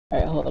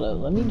Alright, hold up.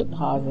 Let me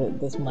deposit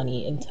this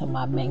money into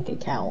my bank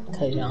account,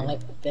 cause y'all like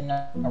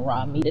finna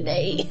rob me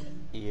today.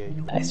 Yeah.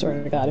 I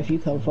swear to God, if you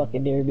come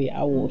fucking near me,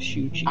 I will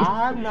shoot you.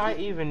 I'm not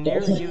even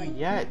near you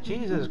yet.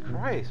 Jesus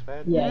Christ,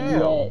 man.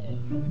 Yeah,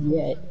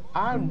 yet.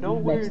 I'm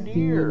nowhere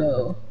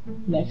near.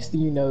 Next thing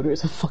you know,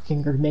 there's a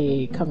fucking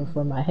grenade coming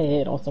from my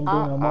head on some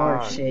Bruno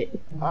Mars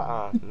shit.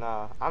 Nah.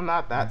 I'm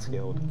not that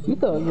skilled. If you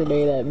throw a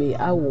grenade at me,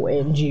 I will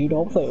end you.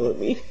 Don't play with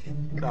me.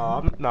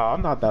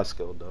 I'm not that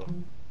skilled though.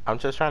 I'm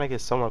just trying to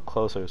get somewhere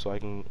closer so I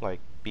can like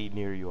be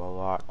near you a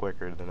lot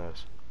quicker than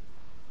this.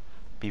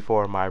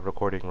 Before my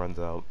recording runs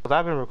out. Cause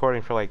I've been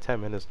recording for like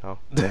 10 minutes now.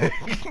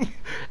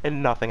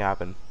 And nothing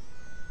happened.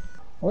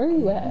 Where are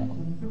you at?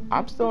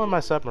 I'm still in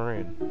my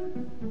submarine.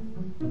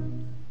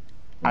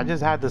 I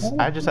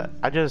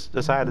just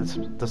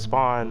decided to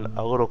spawn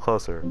a little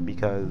closer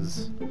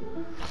because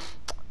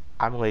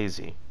I'm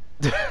lazy.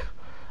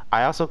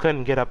 I also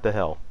couldn't get up the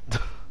hill.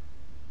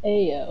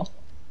 Hey yo.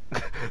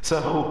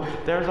 So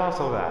there's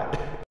also that.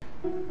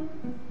 I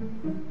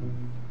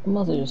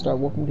must have just start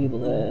whooping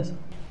people's ass.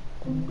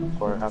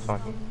 Or have fun.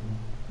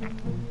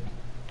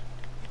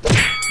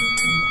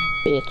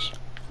 Bitch.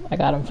 I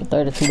got him for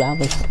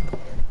 $32.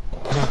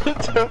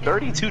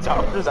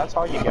 $32? That's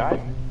all you got?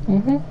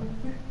 Mm-hmm.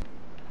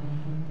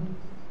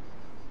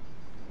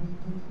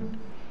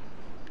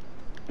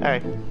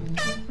 Hey.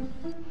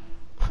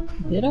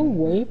 Get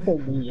away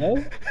from me,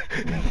 yo.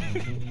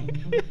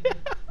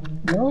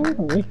 No.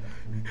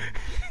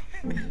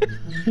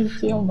 You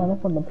see him running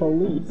from the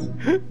police.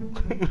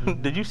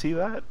 Did you see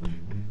that?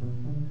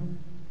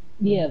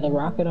 Yeah, the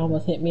rocket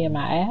almost hit me in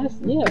my ass.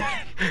 Yeah.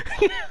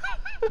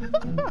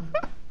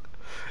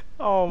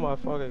 Oh my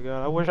fucking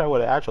god. I wish I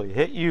would have actually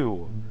hit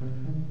you.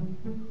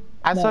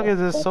 I suck at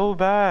this so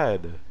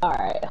bad.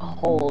 Alright,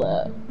 hold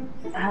up.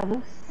 How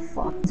the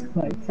fuck do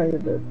I turn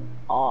this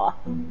off?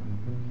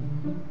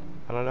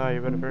 I don't know,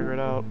 you better figure it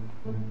out.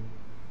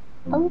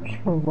 I'm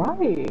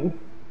trying.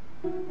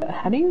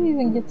 How do you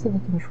even get to the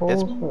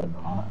controls for the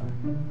car?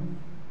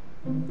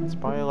 It's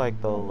probably like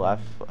the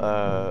left,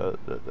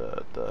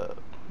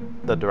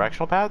 the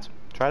directional pads?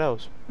 Try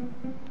those.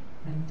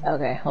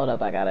 Okay, hold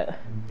up, I got it.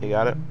 You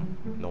got it?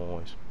 No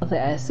noise. Okay,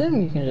 I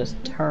assume you can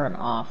just turn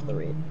off the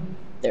radio.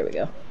 There we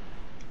go.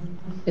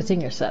 It's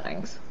in your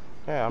settings.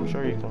 Yeah, I'm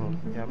sure you can.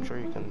 Yeah, I'm sure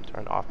you can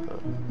turn off the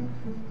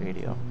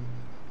radio.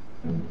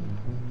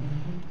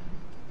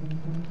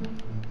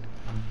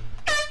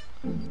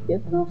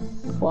 Get the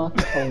fuck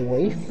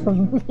away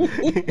from me.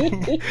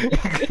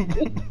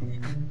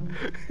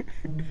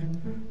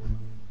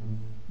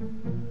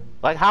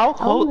 Like how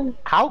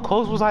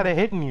close was I to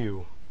hitting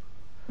you?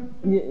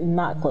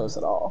 Not close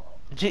at all.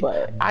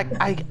 But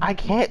I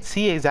can't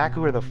see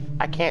exactly where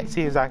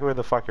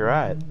the fuck you're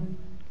at.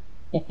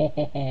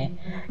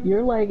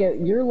 you're like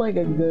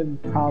a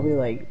good probably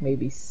like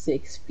maybe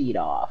 6 feet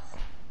off.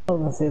 I was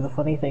gonna say the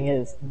funny thing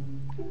is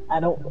I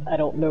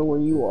don't know where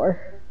you are.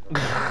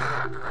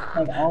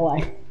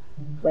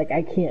 Like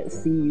I can't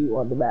see you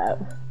on the map.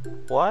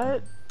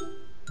 What?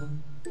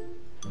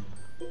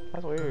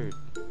 That's weird.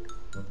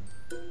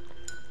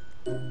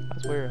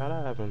 That's weird. How'd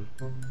that happen?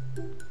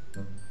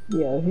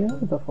 Yeah, you know,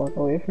 get the fuck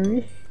away from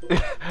me.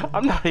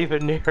 I'm not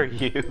even near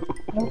you.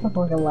 Don't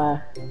fucking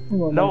lie. I'm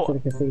going back to the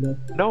casino.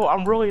 No,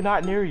 I'm really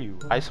not near you.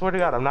 I swear to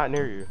God, I'm not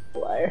near you.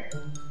 Liar.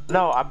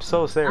 No, I'm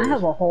so serious. I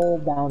have a whole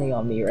bounty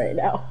on me right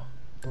now.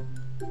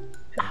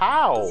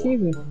 How?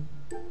 Excuse me.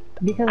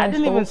 Because I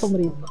stole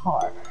somebody's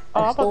car.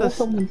 I stole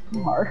someone's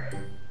car.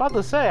 About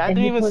to say, I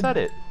didn't even set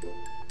it.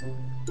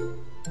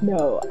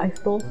 No, I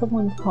stole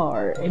someone's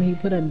car and he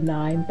put a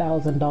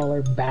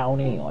 $9,000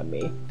 bounty on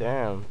me.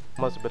 Damn,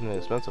 must have been an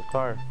expensive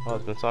car. Must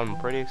have been something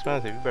pretty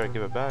expensive. You better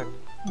give it back.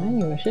 I ain't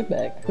giving shit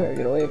back. You better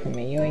get away from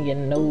me. You ain't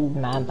getting no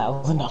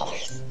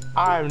 $9,000.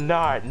 I'm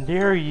not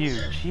near you.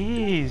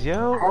 Jeez,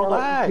 yo,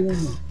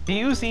 relax. Do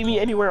you see me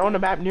anywhere on the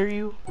map near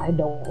you? I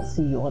don't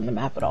see you on the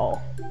map at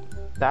all.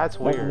 That's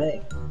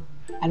weird.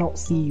 I don't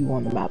see you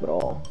on the map at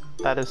all.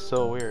 That is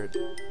so weird.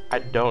 I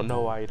don't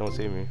know why you don't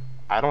see me.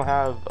 I don't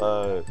have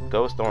a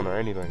ghost on or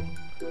anything.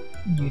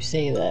 You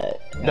say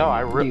that. No,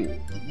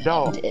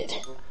 no. Did.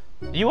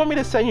 Do you want me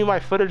to send you my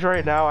footage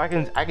right now? I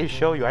can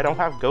show you. I don't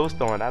have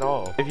ghost on at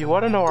all. If you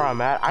want to know where I'm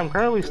at, I'm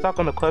currently stuck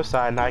on the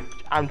cliffside and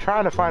I'm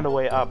trying to find a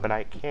way up and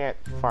I can't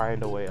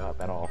find a way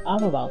up at all.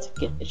 I'm about to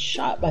get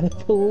shot by the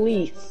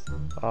police.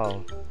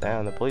 Oh,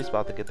 damn, the police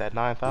about to get that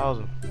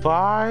 9,000.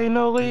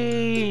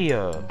 Finally!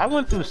 I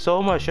went through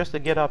so much just to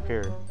get up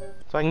here.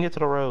 So I can get to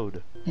the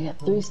road. I got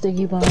 3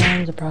 sticky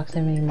bombs, a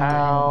proximity mine.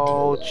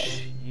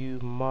 Ouch, you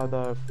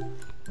mother...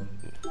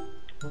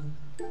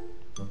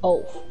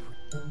 Oh,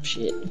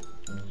 shit.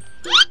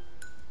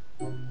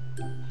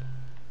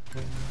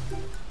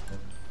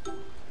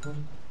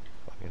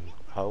 Fucking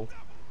hoe.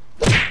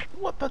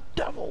 What the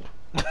devil?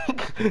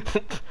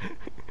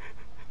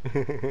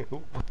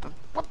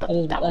 what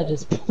the devil? I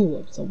just blew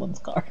up someone's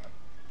car.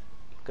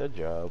 Good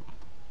job.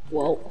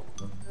 Whoa.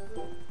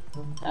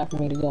 Time for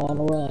me to go on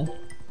a run.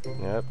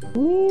 Yep.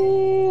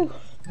 Woo!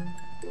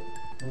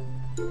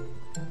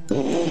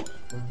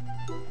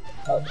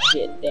 Oh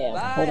shit, damn.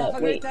 Hold up,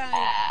 wait.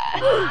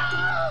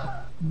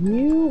 Ah.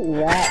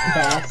 You rat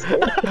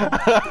bastard.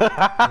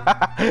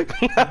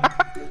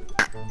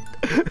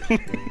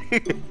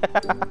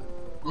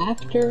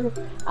 After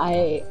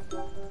I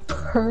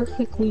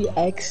perfectly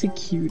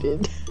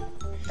executed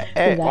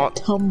that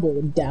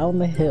tumble down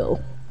the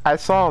hill. I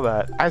saw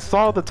that. I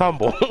saw the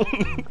tumble.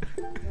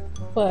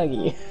 Fuck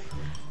you.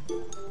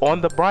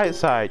 On the bright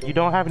side, you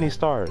don't have any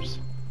stars.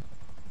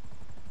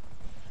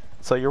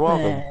 So you're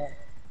welcome.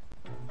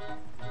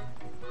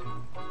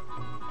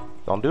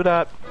 Don't do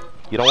that.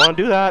 You don't want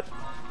to do that.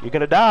 You're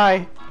gonna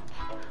die.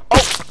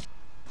 Oh!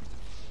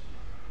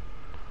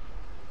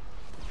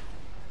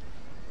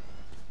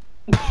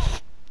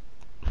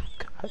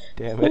 God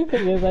damn it.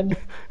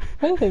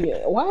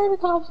 Why are the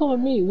cops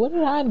on me? What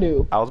did I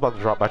do? I was about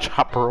to drop my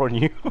chopper on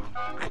you.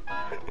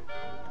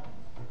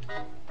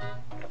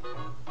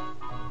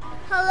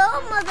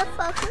 Hello,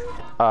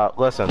 motherfucker.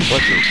 Listen.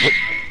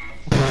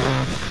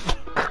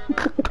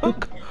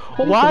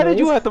 Why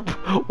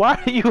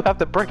do you have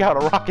to break out a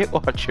rocket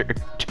launcher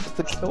just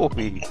to kill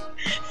me?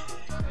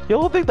 You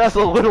don't think that's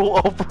a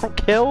little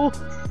overkill?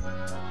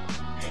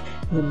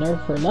 The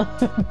nerf for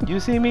nothing. You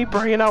see me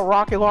bringing out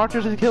rocket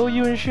launchers to kill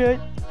you and shit?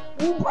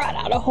 You brought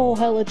out a whole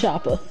hella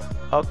chopper.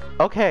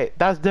 Okay,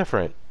 that's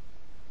different.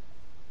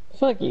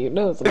 Fuck you,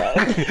 no it's not.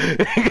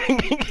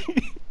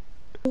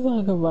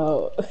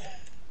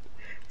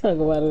 Talk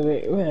about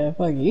it, man,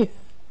 fuck you.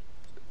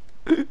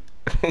 Jesus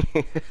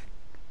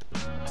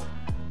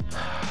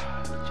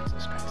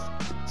Christ.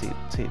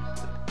 See,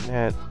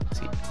 man,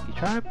 you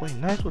try to play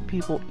nice with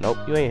people. Nope,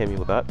 you ain't hit me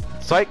with that.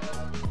 Psych!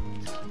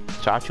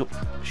 Shot you,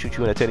 shoot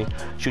you in the titty,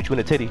 shoot you in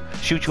the titty,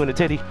 shoot you in the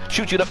titty,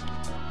 shoot you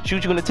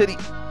in the titty.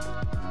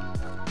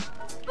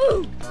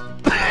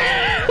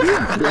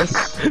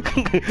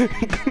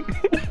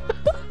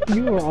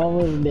 You were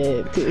almost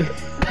dead too.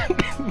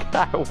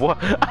 I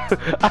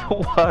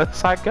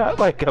was. I got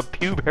like a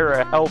pube hair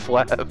of health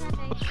left. There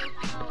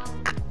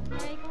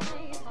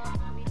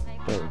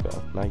we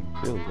go. Now you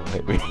really gonna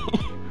hit me.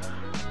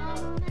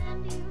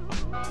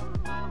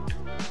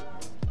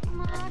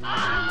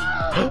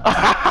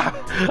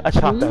 I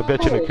shot that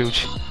bitch in the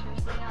coochie.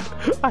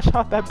 I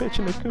shot that bitch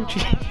in the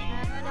coochie.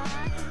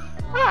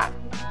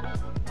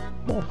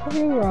 What the fuck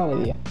is wrong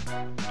with you?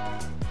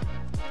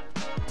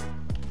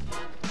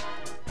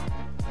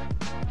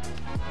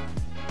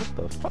 What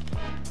the fuck?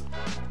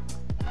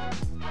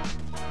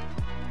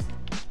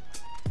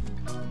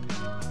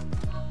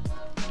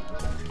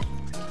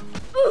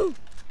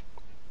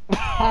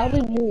 How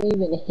did you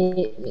even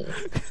hit me?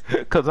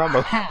 Cause I'm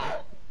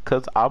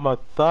a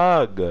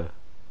thug.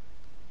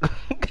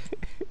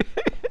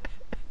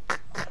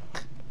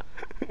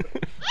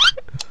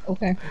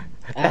 Okay.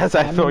 As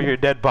I throw your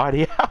dead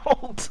body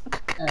out.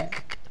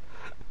 Right.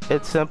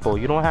 It's simple.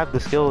 You don't have the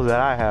skills that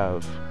I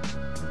have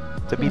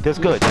to be this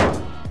good.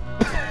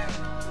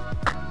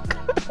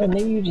 And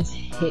then you just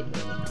hit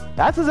me.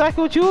 That's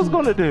exactly what you was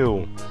gonna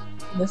do.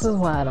 This is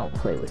why I don't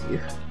play with you.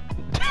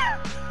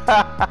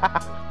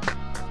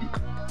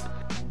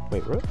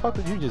 Wait, where the fuck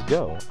did you just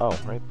go? Oh,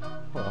 right.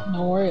 Oh.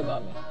 Don't worry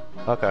about me.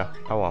 Okay,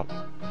 I won't.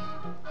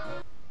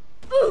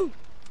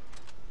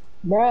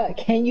 Bruh,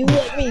 can you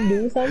let me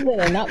do something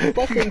and not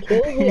fucking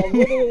kill me? I'm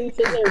literally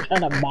sitting there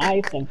trying to buy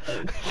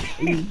something.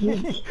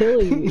 You're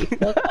killing me.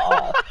 Fuck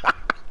off.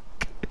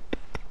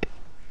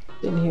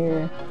 Sitting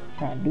here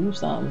trying to do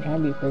something,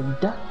 trying to be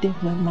productive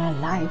with my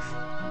life.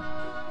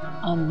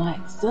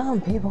 Unlike some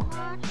people.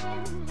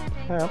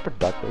 Yeah, I'm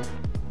productive.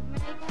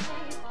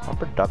 I'm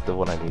productive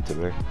when I need to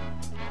be.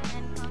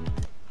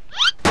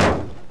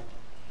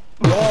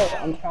 Yo,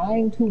 I'm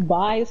trying to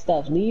buy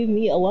stuff. Leave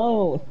me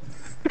alone.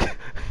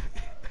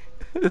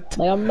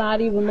 Like, I'm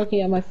not even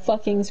looking at my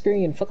fucking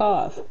screen. Fuck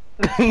off.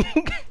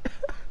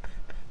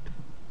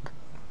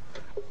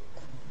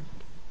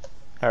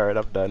 Alright,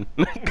 I'm done.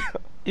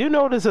 You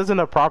know this isn't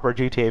a proper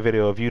GTA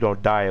video if you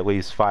don't die at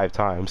least 5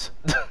 times.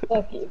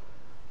 Fuck you.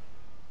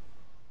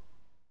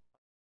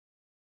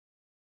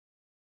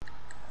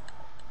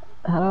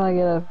 How do I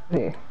get up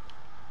here?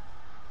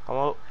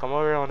 Come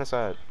over here on this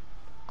side.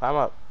 Climb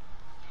up.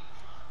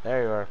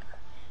 There you are.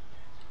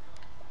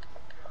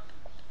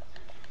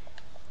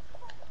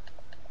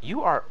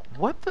 You are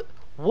what the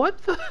what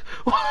the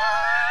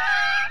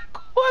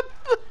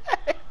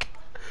heck?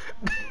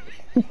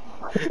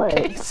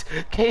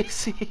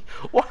 Casey,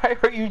 why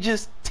are you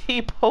just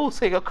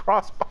T-posing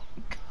across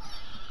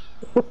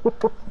my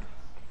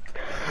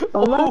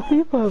I'm not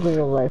T-posing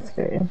on my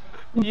screen.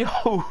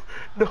 Yo,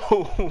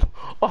 no.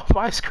 On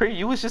my screen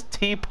you was just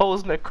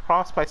T-posing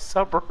across my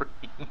submarine.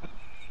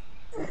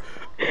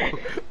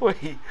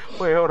 Wait,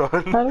 hold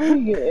on. How do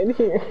we get in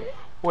here?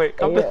 Wait,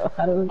 come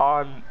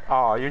on.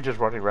 Oh, you're just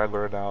running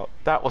regular now.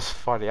 That was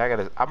funny.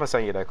 I'm gonna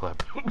send you that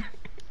clip.